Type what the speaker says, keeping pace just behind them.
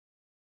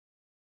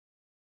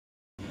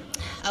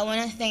I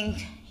want to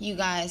thank you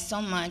guys so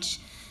much.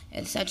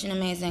 It's such an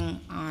amazing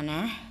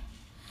honor.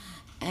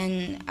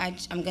 And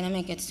I'm going to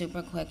make it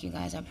super quick, you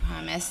guys, I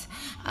promise.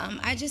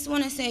 I just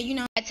want to say,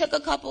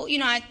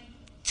 I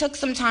took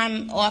some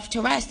time off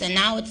to rest, and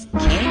now it's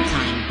game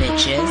time,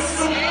 bitches.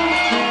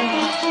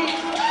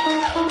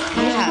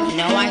 You have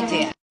no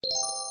idea.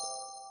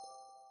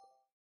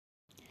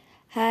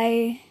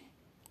 Hi,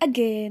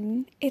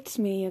 again, it's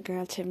me, your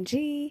girl Tim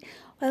G.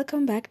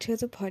 Welcome back to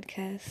the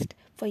podcast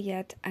for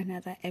yet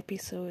another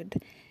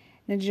episode.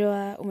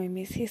 Najua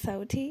umemisi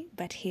sauti,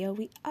 but here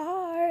we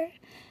are.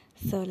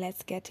 So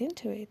let's get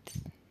into it.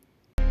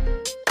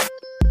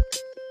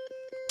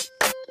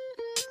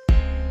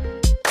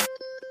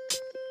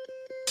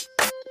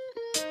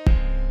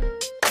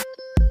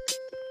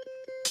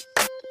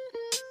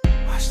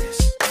 Watch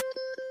this.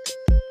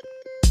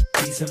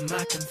 These are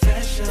my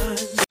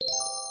confessions.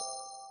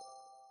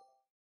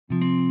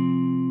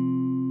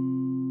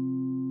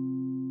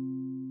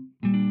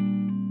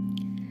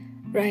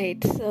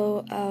 Right,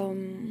 so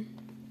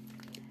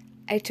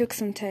I took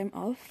some time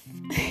off.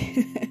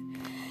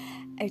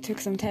 I took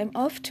some time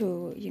off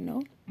to,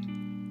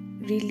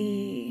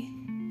 really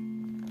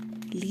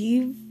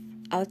live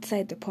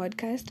outside the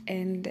podcast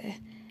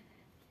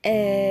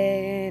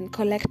and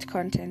collect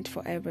content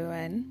for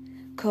everyone,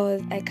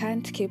 because I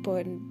can't keep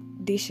on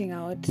dishing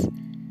out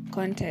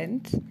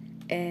content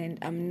and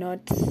I'm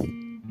not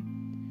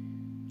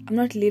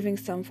leaving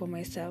some for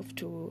myself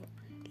to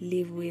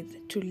live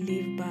with, to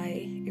live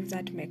by, if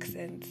that makes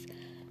sense.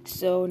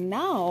 So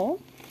now,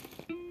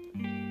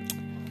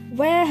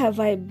 where have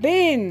I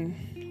been?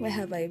 I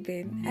have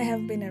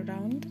been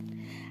around.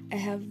 I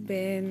have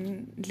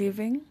been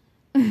living,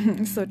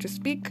 so to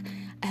speak.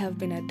 I have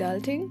been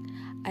adulting.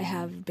 I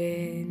have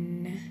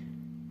been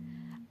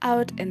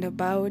out and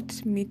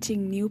about,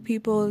 meeting new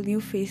people, new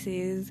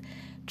faces,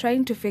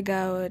 trying to figure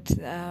out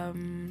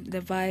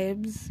the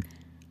vibes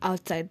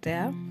outside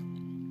there.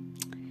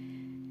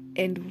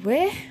 And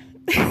where?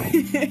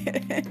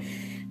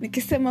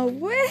 Nikisema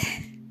where?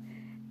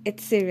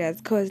 It's serious,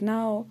 because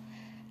now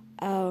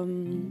I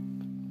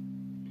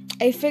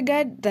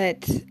figured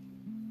that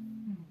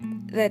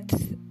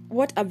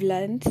what I've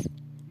learned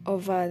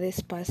over this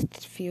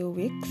past few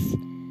weeks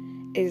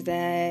is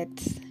that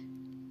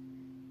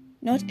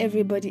not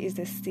everybody is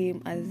the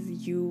same as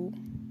you.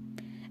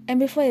 And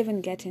before I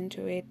even get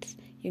into it,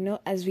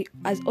 as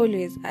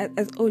always, I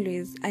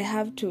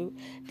have to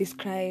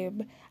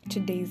describe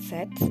today's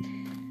set.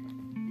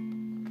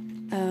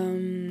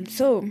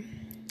 So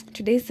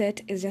today's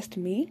set is just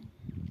me,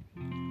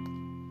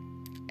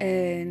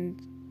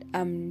 and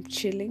I'm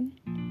chilling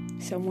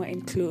somewhere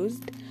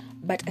enclosed,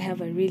 but I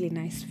have a really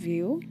nice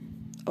view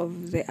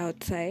of the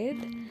outside,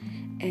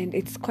 and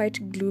it's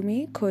quite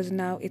gloomy because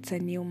now it's a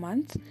new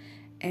month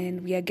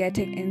and we are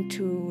getting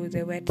into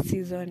the wet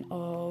season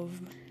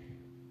of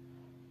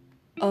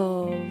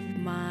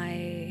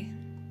my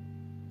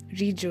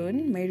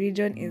region. My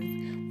region is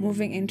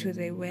moving into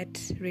the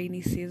wet,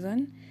 rainy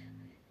season,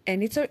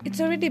 and it's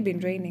already been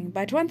raining.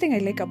 But one thing I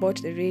like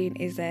about the rain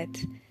is that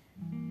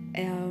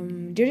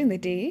during the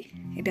day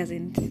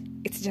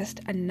it's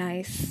just a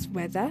nice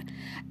weather,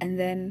 and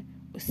then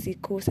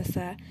usiku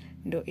sasa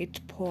ndo it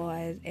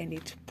pours and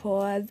it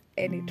pours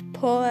and it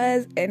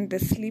pours, and the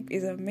sleep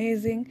is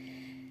amazing.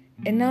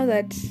 And now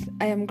that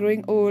I am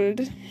growing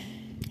old,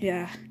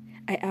 I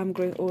am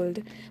growing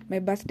old. My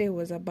birthday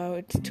was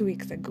about 2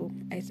 weeks ago,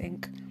 I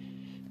think.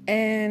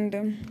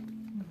 And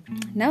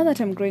now that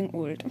I'm growing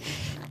old,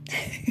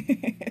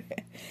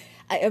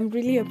 I am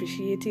really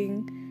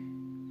appreciating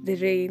the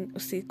rain,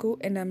 usiku,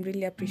 and I'm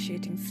really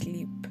appreciating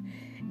sleep.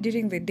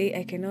 During the day,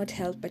 I cannot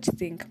help but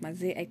think,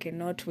 Maze, I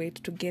cannot wait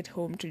to get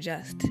home to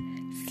just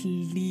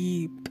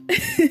sleep.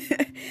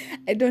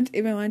 I don't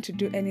even want to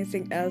do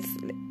anything else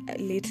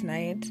late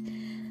night.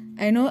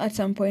 I know at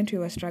some point we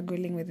were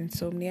struggling with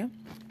insomnia,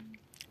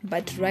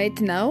 but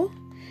right now,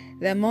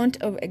 the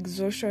amount of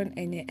exhaustion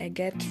I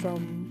get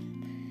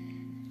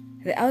from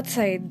the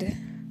outside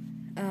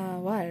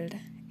world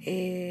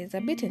is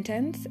a bit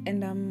intense,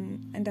 and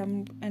I'm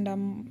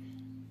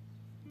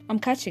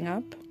catching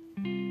up.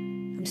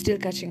 I'm still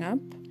catching up,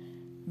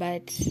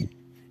 but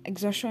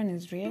exhaustion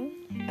is real.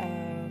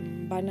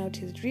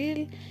 Burnout is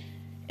real.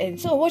 And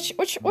so watch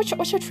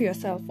out for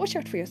yourself. Watch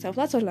out for yourself.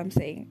 That's all I'm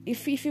saying.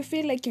 If you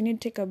feel like you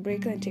need to take a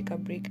break, then take a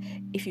break.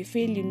 If you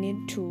feel you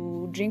need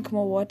to drink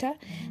more water,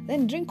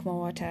 then drink more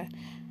water.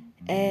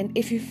 And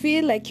if you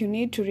feel like you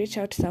need to reach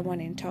out to someone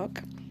and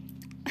talk.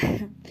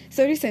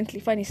 So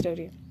funny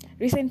story.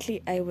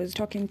 Recently, I was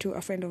talking to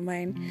a friend of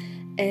mine,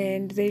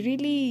 and they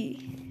really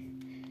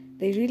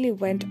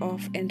went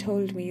off and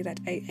told me that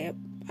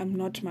I'm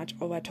not much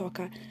of a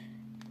talker.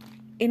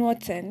 In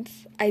what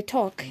sense? I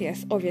talk,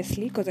 yes,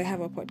 obviously, because I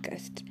have a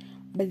podcast.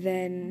 But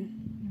then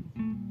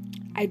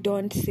I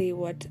don't say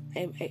what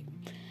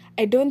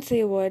I don't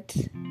say what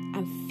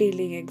I'm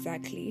feeling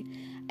exactly.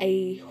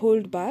 I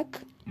hold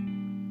back,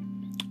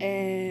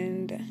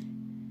 and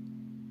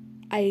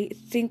I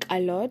think a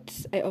lot.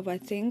 I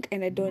overthink,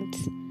 and I don't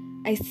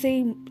I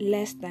say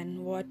less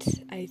than what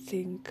I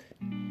think.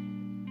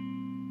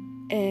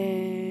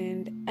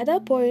 And at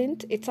that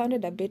point, it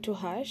sounded a bit too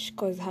harsh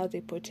because how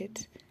they put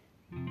it.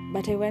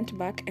 But I went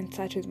back and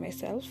sat with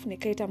myself.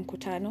 Nikaita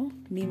mkutano,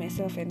 me,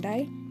 myself, and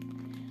I.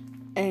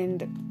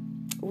 And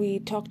we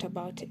talked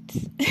about it.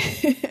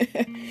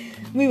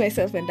 Me,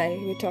 myself, and I,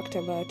 we talked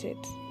about it.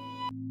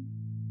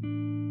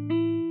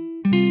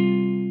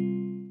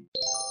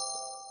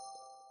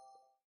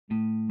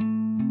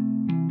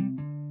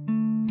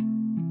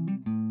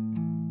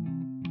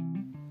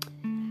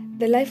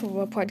 The life of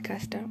a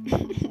podcaster.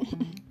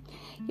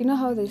 You know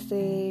how they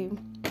say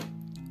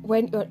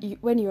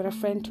when you're a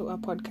friend to a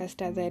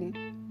podcaster, then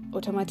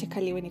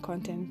automatically when you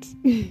content.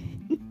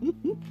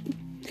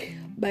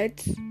 But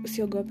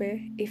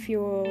usiogope, if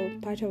you're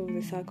part of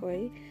the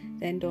circle,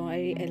 then don't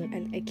worry.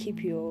 I'll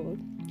keep your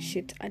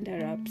shit under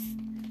wraps.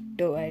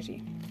 Don't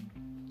worry.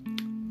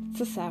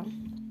 Sasa.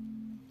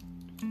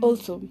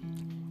 Also,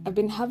 I've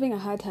been having a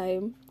hard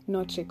time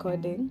not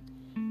recording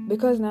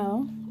because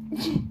now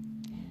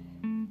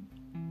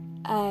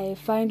I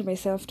find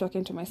myself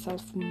talking to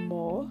myself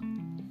more.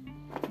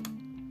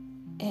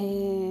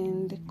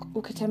 And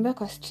ukitembea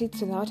kwa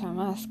streets without a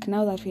mask,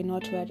 now that we're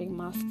not wearing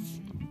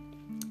masks,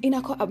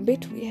 inako a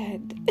bit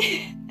weird.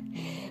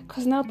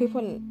 Because now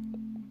people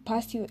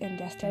pass you and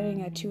they're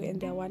staring at you and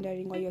they're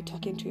wondering why you're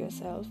talking to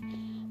yourself.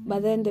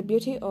 But then the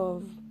beauty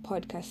of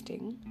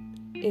podcasting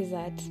is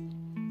that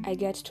I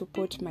get to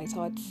put my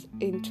thoughts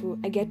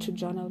I get to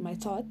journal my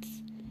thoughts.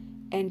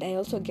 And I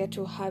also get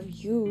to have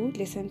you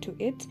listen to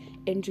it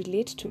and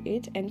relate to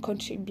it and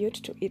contribute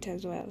to it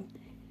as well.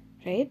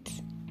 Right?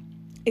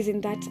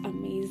 Isn't that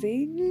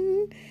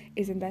amazing?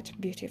 Isn't that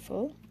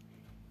beautiful?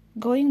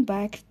 Going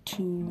back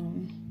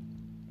to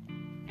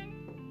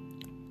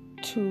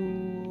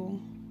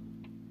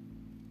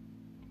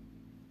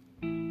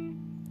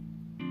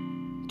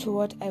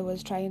what I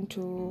was trying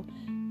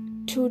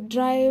to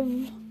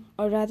drive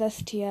or rather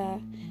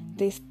steer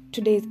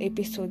today's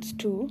episodes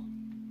to.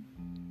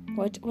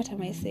 What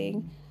am I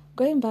saying?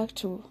 Going back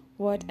to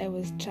how I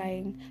was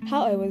trying,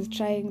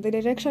 the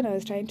direction I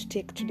was trying to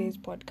take today's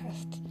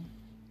podcast,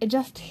 it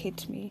just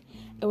hit me.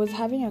 I was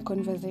having a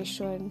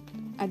conversation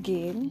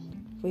again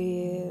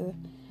with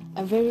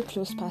a very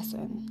close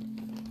person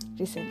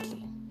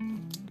recently.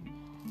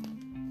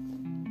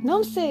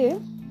 Now say,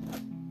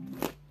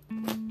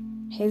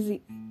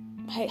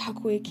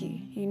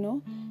 hakueki, you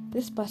know?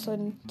 This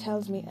person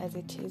tells me as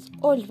it is,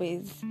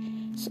 always.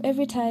 So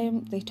every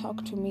time they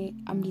talk to me,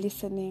 I'm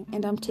listening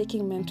and I'm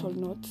taking mental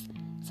notes.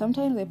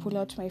 Sometimes I pull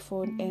out my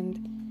phone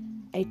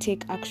and I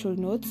take actual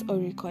notes or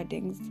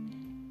recordings.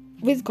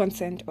 With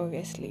consent,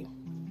 obviously.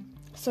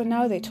 So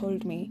now they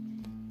told me,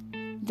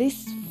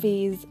 this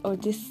phase or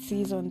this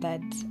season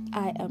that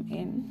I am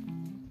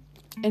in,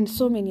 and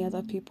so many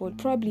other people,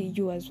 probably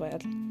you as well,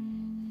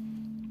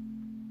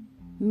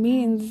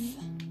 needs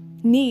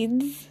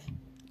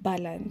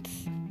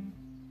balance.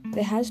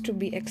 There has to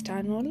be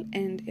external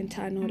and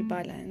internal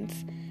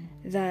balance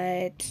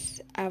that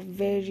are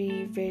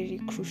very, very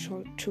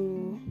crucial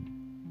to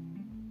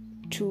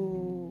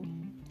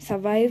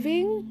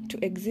surviving, to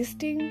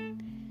existing,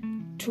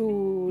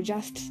 to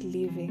just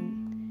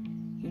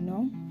living, you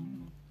know?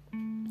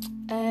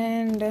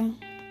 And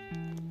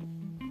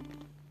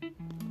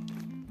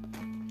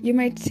you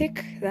might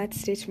take that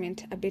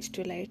statement a bit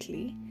too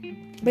lightly.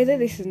 But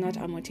this is not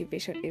a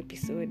motivation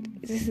episode.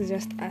 This is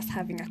just us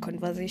having a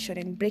conversation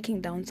and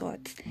breaking down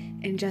thoughts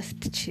and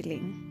just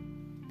chilling.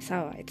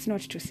 So it's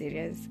not too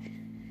serious.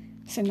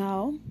 So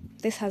now,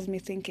 this has me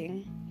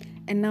thinking.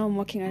 And now I'm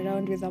walking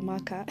around with a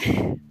marker,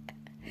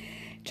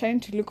 trying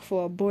to look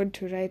for a board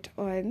to write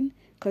on.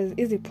 Because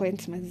easy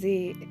points must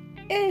say,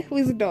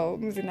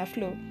 wisdom is in a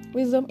flow.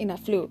 Wisdom in a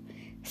flow.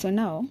 So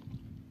now,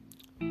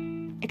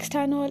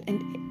 external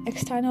and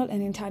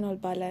internal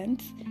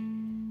balance.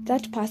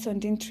 That person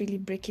didn't really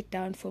break it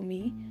down for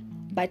me,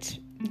 but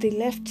they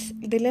left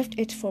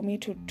it for me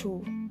to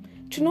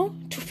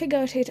figure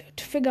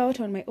out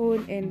on my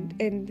own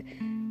and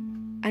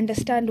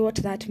understand what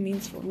that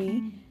means for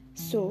me.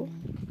 So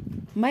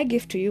my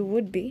gift to you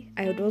would be,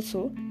 I would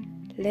also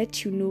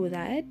let you know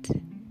that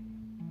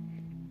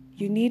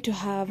you need to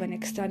have an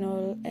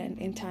external and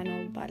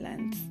internal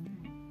balance,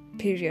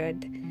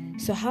 period.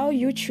 So how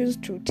you choose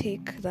to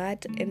take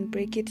that and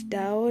break it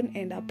down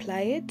and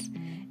apply it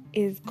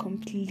is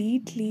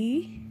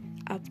completely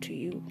up to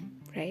you,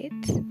 right?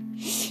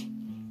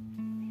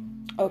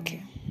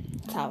 Okay,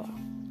 sawa.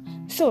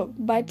 So,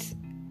 but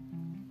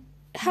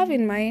have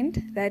in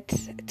mind that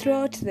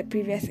throughout the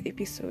previous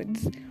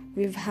episodes,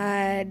 we've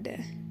had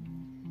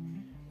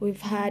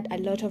a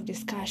lot of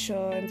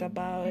discussions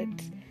about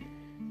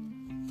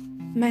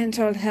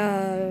mental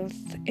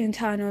health,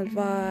 internal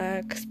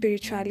work,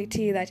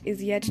 spirituality that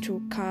is yet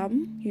to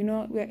come. You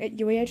know,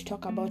 we're yet to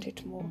talk about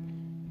it more.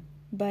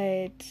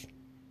 But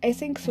I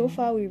think so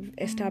far we've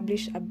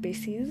established a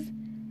basis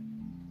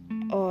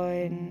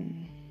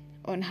on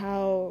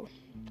how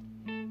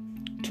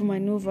to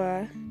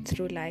maneuver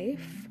through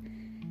life,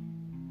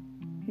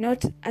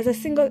 not as a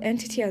single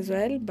entity as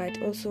well,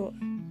 but also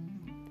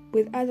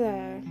with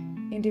other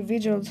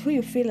individuals who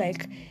you feel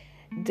like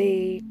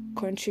they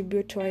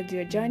contribute towards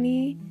your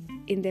journey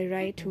in the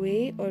right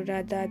way, or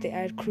rather they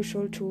are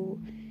crucial to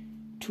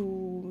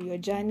your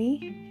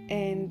journey,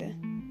 and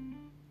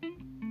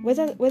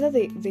whether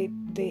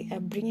they are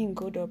bringing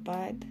good or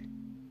bad,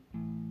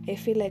 I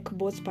feel like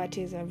both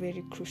parties are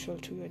very crucial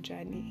to your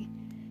journey,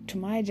 to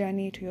my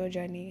journey, to your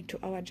journey, to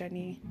our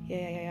journey.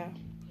 Yeah.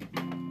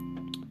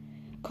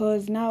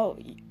 Because now,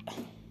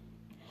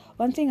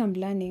 one thing I'm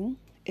learning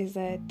is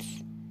that,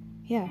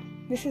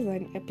 this is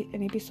an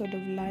episode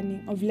of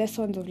learning, of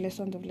lessons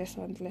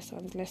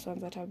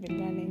that I've been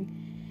learning.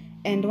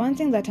 And one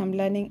thing that I'm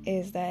learning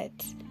is that,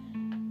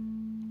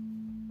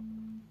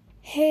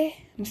 hey,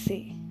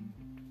 Msi,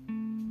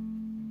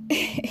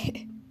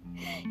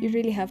 you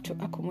really have to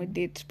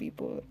accommodate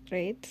people,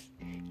 right?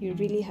 You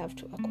really have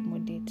to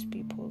accommodate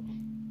people.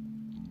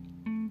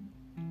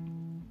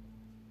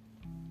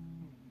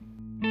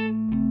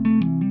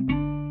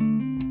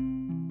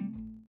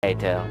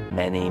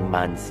 Many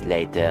months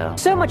later.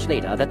 So much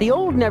later that the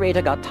old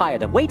narrator got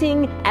tired of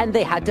waiting and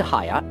they had to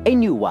hire a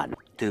new one.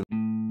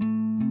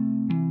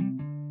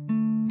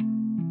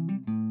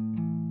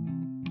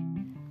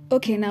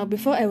 Okay, now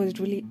before I was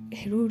rudely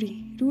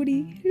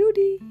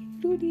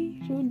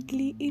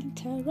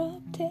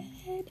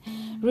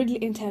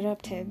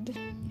interrupted,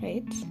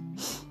 right?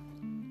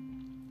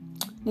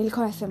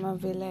 Nilikuwa nasema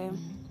vile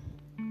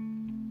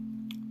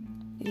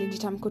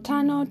nilijita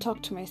mkutano,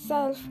 talked to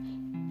myself,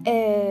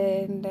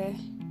 and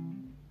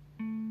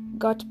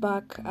got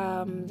back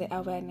the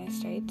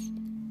awareness, right?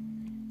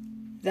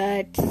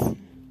 That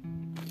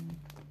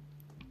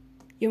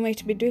you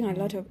might be doing a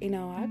lot of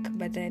inner work,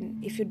 but then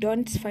if you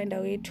don't find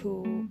a way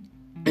to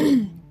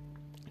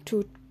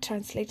to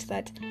translate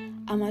that,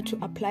 to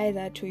apply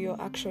that to your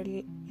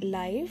actual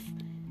life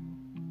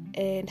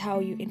and how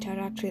you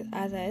interact with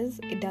others,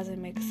 it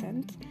doesn't make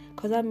sense,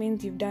 because that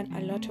means you've done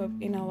a lot of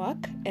inner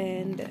work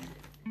and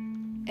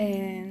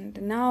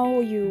now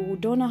you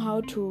don't know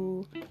how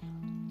to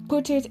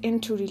put it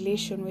into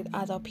relation with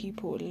other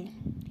people,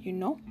 you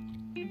know?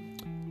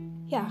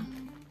 Yeah.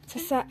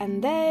 Sasa,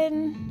 and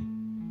then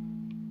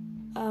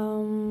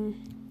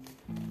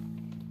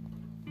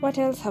what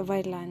else have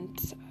I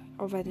learned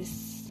over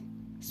this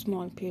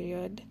small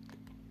period?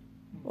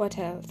 What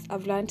else?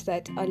 I've learned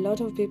that a lot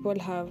of people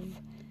have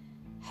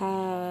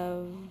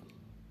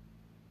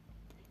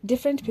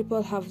different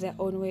people have their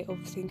own way of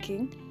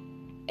thinking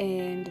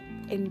and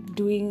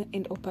doing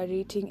and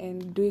operating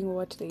and doing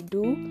what they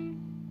do.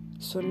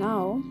 So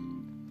now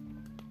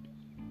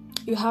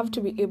you have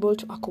to be able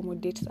to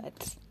accommodate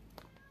that.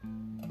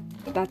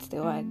 That's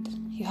the word.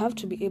 You have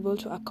to be able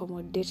to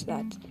accommodate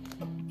that.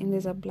 And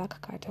there's a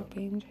black cat up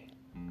in,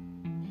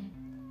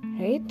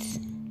 right?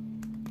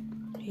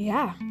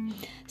 Yeah.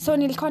 So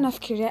nilikuwa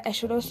nafikiria I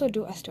should also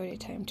do a story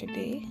time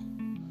today.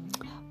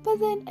 But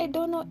then I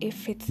don't know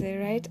if it's the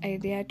right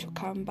idea to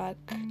come back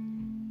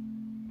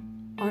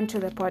onto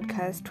the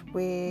podcast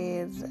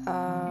with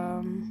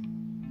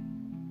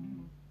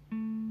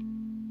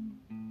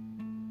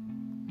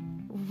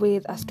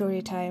a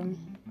story time.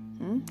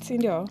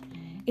 Sindio?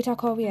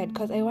 Itakuwa weird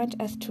because I want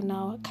us to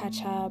now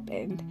catch up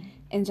and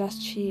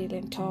just chill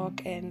and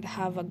talk and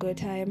have a good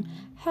time,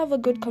 have a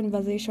good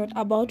conversation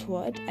about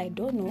what? I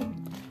don't know.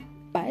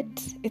 But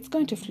it's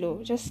going to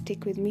flow. Just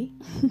stick with me.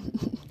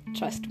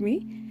 Trust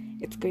me.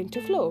 It's going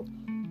to flow.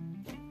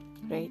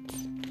 Right?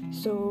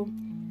 So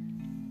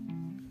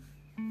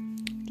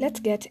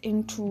let's get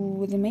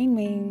into the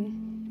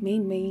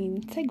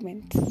main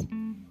segments.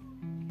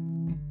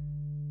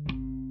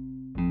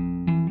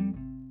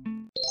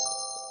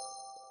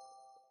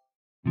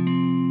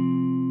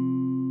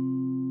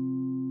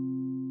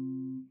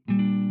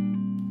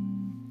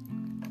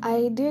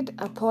 I did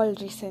a poll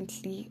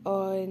recently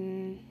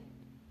on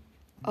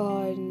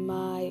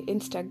my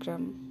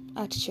Instagram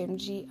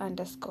 @chemg_,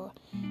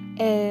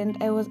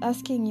 and I was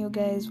asking you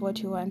guys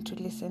what you want to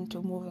listen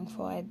to moving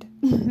forward.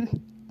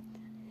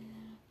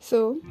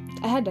 So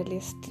I had a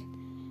list,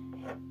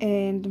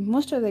 and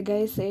most of the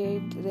guys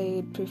said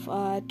they'd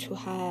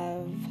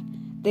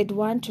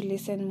want to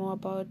listen more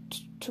about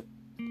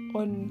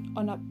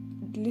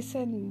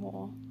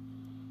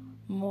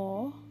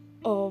more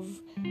of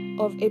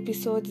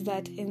episodes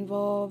that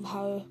involve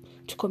how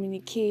to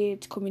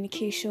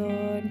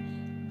communication,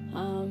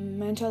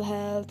 mental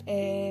health,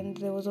 and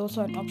there was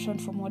also an option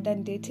for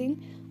modern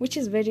dating, which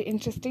is very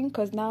interesting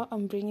because now I'll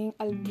bring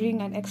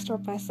an extra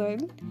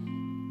person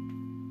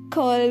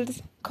called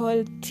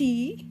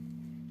T.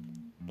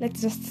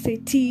 Let's just say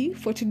T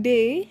for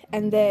today,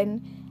 and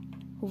then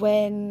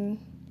when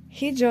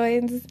he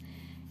joins,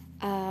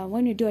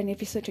 when we do an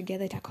episode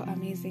together, it's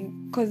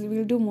amazing because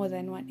we'll do more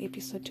than one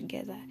episode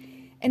together.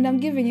 And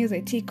I'm giving you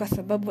the tea because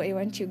I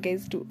want you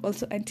guys to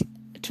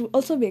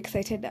also be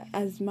excited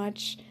as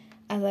much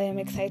as I am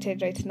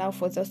excited right now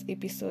for those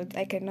episodes.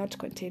 I cannot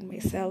contain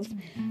myself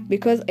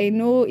because I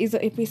know hizo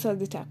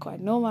episodes zitakuwa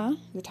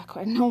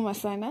noma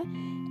sana,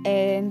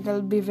 and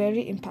they'll be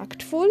very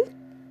impactful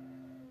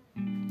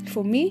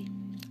for me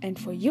and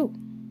for you.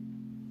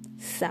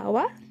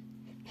 Sawa?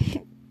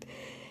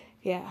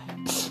 Yeah.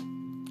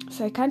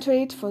 So I can't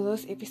wait for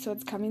those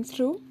episodes coming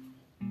through.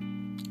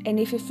 And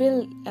if you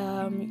feel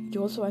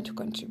you also want to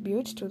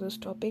contribute to those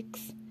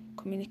topics,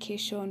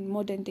 communication,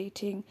 modern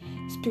dating,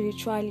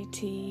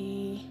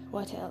 spirituality,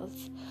 what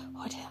else?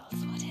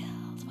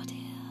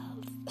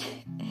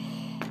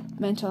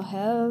 Mental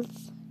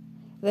health,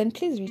 then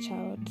please reach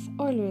out.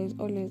 Always,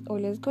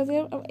 because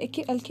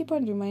I'll keep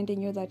on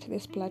reminding you that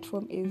this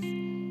platform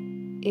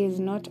is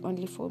not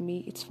only for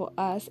me, it's for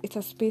us. It's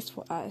a space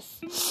for us.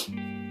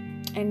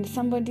 And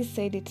somebody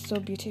said it so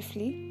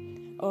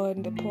beautifully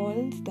on the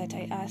polls that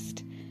I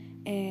asked.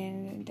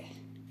 And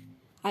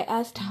I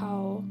asked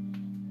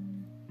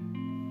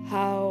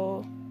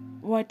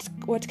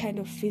what kind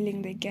of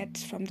feeling they get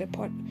from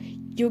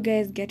you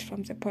guys get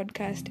from the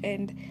podcast,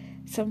 and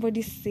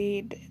somebody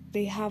said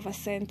they have a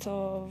sense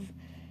of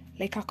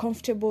like a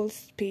comfortable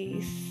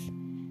space,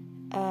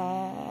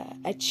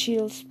 a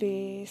chill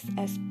space,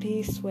 a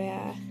space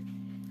where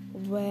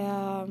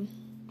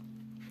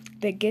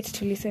they get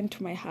to listen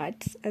to my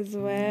heart as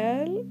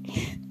well.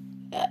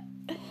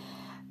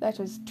 That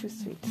was too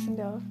sweet,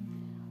 no.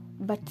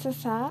 But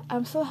Sasa,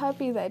 I'm so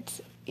happy that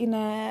the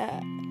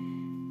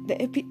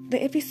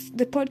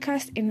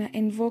podcast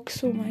invokes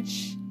so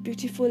much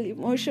beautiful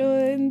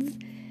emotions,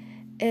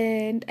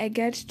 and I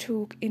get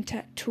to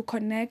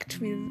connect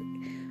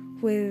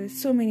with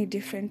so many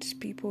different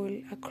people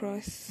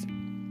across.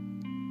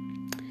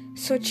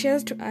 So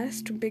cheers to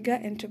us, to bigger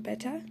and to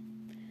better,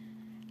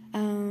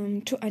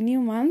 to a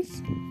new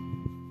month.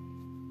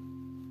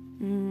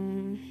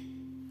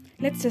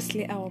 Let's just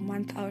lay our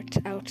month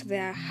out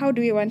there. How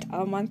do we want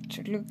our month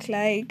to look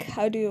like?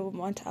 How do we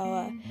want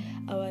our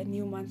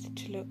new month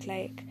to look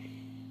like?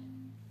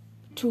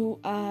 To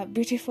a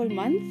beautiful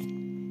month,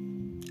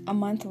 a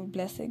month of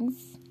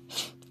blessings,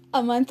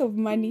 a month of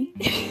money,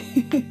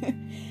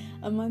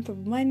 a month of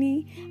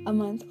wellness,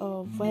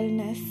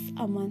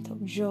 a month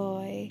of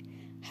joy,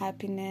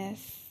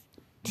 happiness,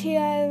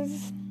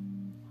 tears,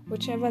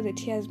 whichever the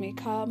tears may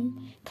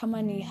come.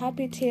 Kama ni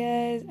happy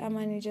tears,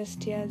 ama ni just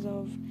tears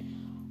of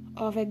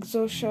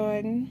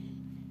exhaustion,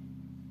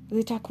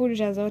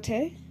 zitakuja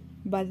zote,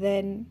 but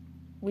then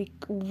we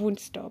won't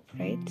stop,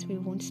 right? We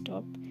won't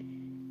stop,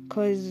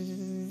 because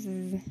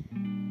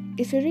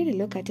if you really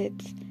look at it,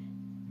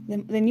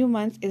 the new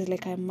month is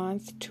like a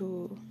month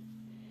to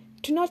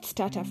not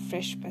start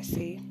afresh per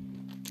se.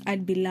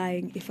 I'd be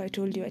lying if I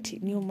told you a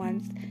new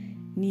month,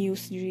 new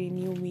Siri,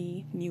 new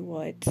me, new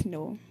what.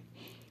 No,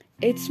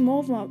 it's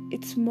more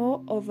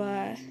of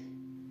a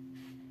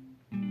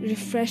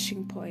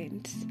refreshing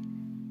point,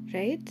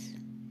 right?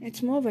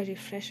 It's more of a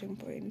refreshing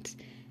point.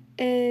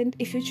 And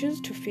if you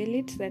choose to feel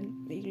it,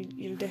 then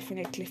you'll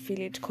definitely feel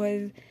it,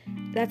 because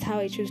that's how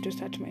I choose to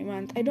start my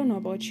month. I don't know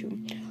about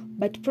you,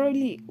 but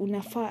probably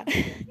unafa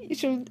you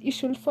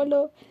should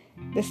follow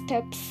the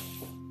steps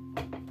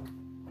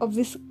of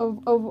this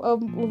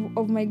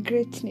of my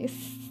greatness.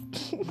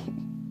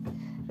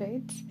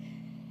 Right?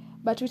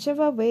 But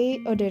whichever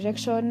way or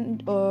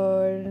direction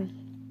or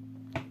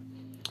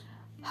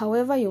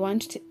however you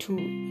want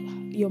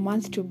your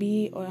month to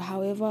be, or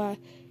however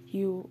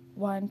you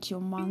want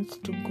your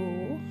month to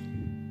go,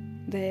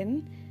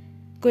 then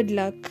good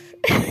luck.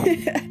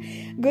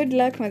 Good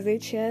luck,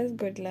 Mazay. Cheers.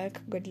 Good luck.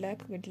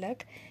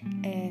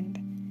 And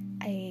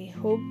I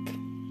hope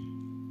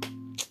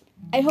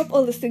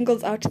all the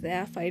singles out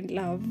there find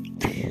love.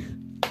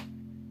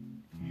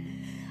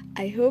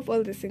 I hope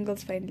all the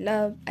singles find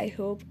love. I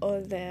hope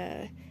all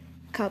the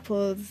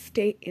couples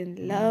stay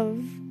in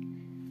love.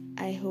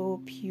 I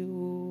hope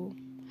you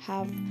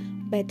have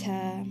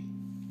better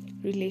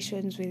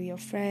relations with your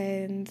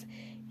friends,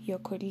 your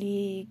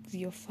colleagues,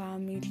 your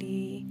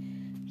family,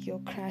 your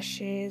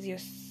crushes, your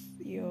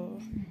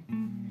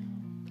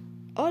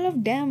all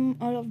of them,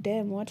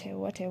 what I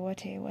want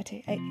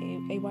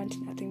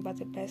nothing but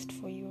the best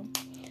for you.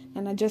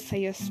 And I just say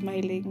you're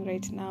smiling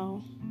right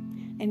now.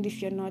 And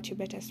if you're not, you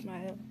better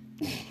smile.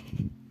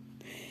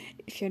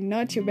 If you're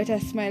not, you better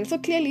smile. So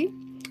clearly,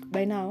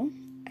 by now,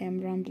 I am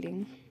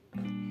rambling.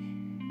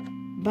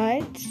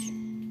 But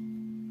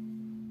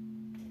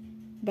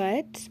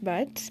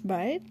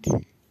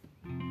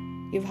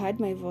you've heard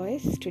my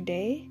voice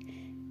today.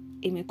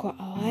 Imekuwa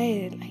a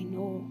while, I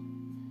know.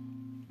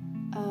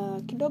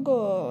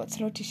 Kidogo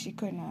throat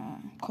ishiko na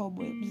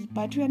cobwebs,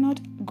 but we are not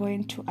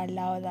going to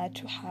allow that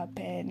to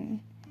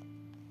happen.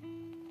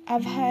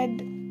 I've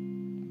had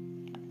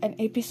an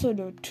episode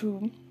or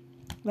two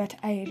that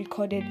I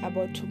recorded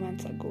about 2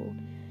 months ago,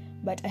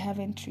 but I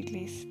haven't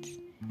released.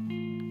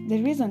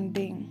 The reason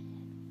being,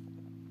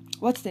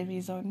 what's the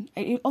reason?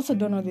 I also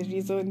don't know the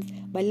reasons,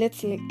 but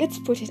let's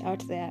put it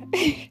out there.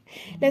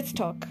 Let's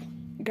talk.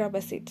 Grab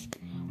a seat.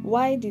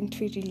 Why didn't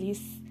we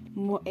release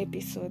more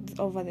episodes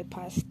over the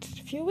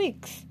past few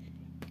weeks?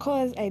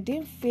 Because I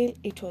didn't feel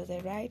it was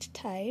the right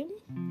time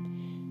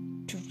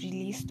to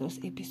release those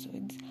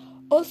episodes.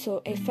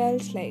 Also, I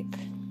felt like,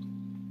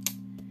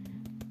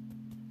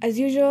 as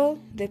usual,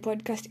 the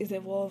podcast is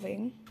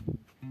evolving,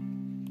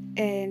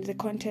 and the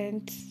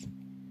content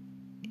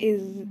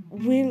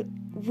will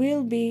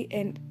will be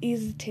and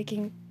is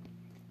taking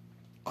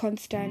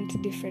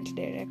constant different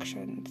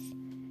directions,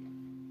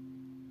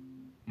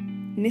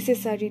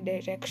 necessary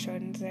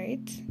directions,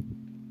 right?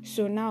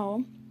 So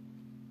now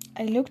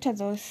I looked at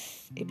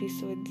those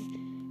episodes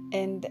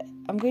and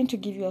I'm going to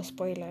give you a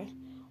spoiler.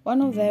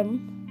 One of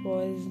them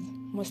was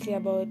mostly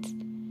about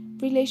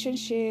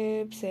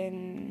relationships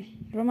and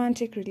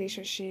romantic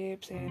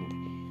relationships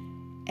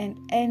and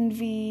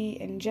envy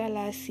and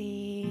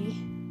jealousy.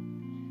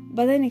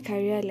 But then I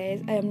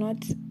realized I am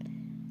not,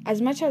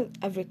 as much as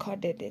I've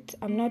recorded it,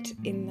 I'm not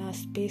in a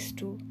space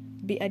to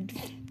be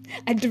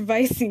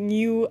advising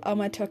you.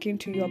 I'm talking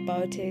to you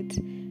about it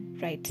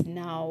right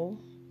now.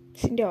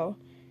 Sindio,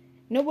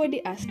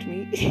 nobody asked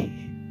me.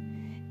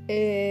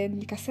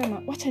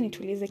 Nikasema, wacha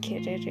nitulize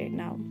kerere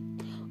now.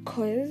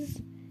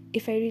 Because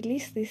if I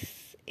release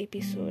this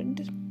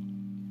episode,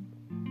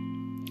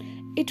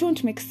 it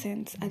won't make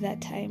sense at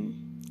that time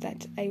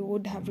that I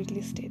would have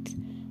released it.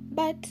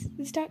 But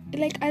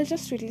I'll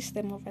just release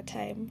them over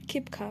time.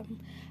 Keep calm.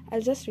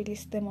 I'll just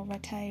release them over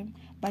time,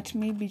 but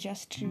maybe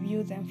just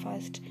review them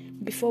first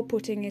before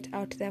putting it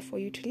out there for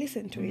you to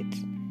listen to it.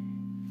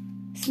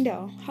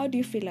 Sindio, how do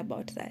you feel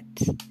about that?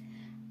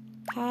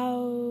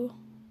 How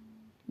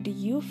do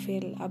you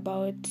feel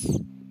about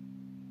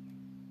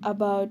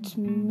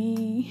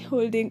me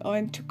holding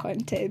on to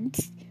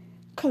content?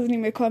 Because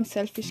nimekuwa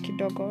selfish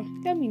kidogo.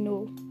 Let me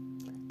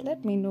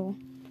know.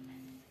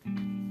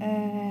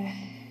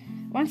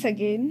 Once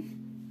again,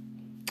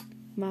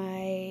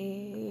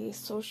 my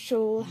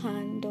social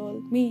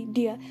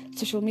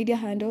media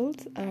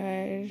handles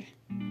are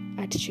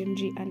at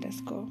 @chimji_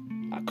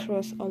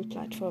 across all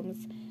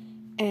platforms.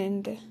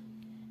 And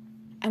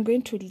I'm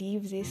going to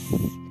leave this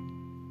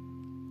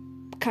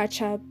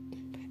catch-up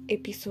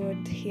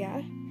episode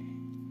here.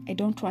 I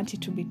don't want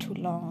it to be too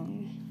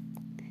long.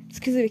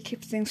 Excuse me, we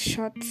keep things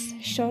short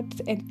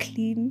and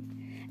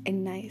clean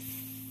and nice.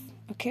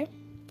 Okay?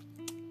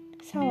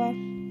 So,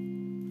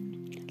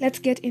 let's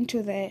get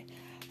into the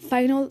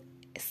final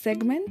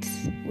segment,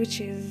 which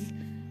is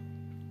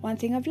one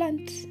thing I've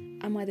learned.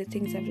 Other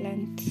things I've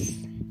learned.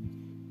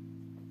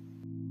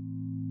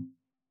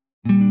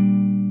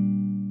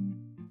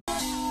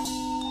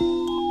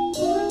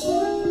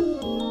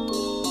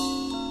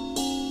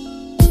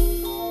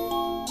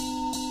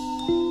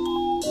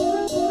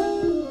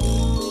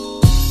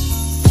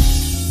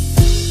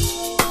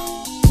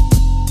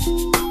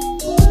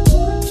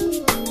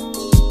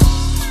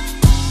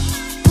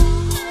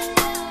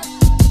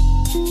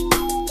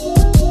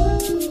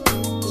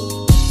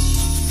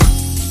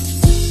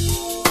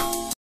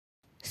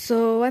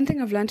 So one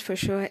thing I've learned for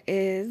sure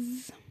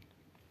is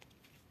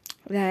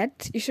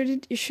that you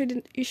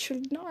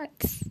should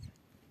not.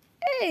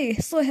 Hey,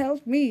 so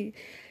help me.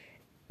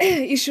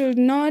 You should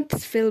not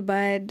feel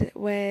bad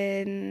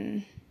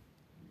when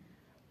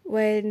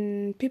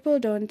people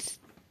don't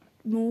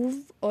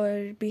move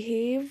or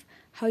behave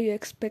how you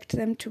expect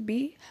them to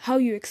be, how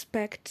you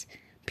expect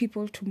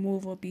people to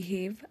move or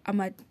behave.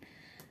 I'm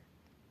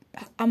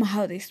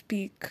how they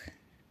speak.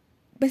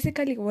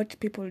 Basically what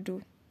people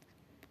do.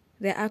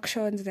 Their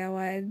actions, their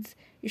words.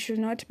 You should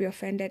not be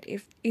offended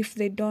if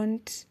they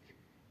don't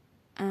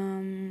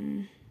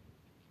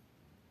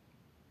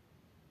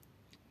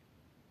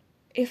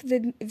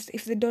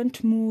if they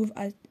don't move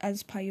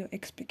as per your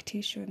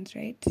expectations,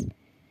 right?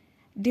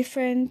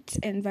 Different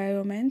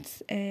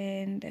environments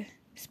and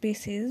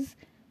spaces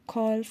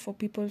call for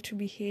people to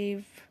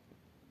behave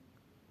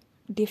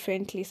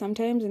differently.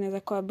 Sometimes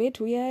inaweza kuwa a bit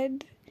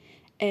weird,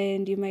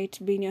 and you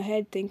might be in your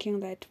head thinking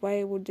that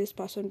why would this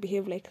person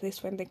behave like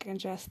this when they can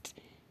just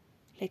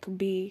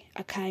be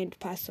a kind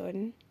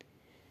person.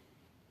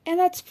 And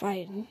that's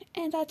fine,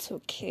 and that's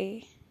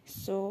okay.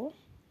 So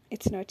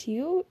it's not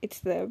you, it's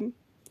them,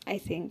 I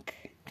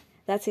think.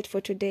 That's it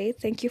for today.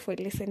 Thank you for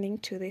listening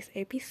to this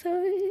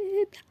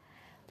episode.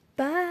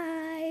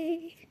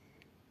 Bye.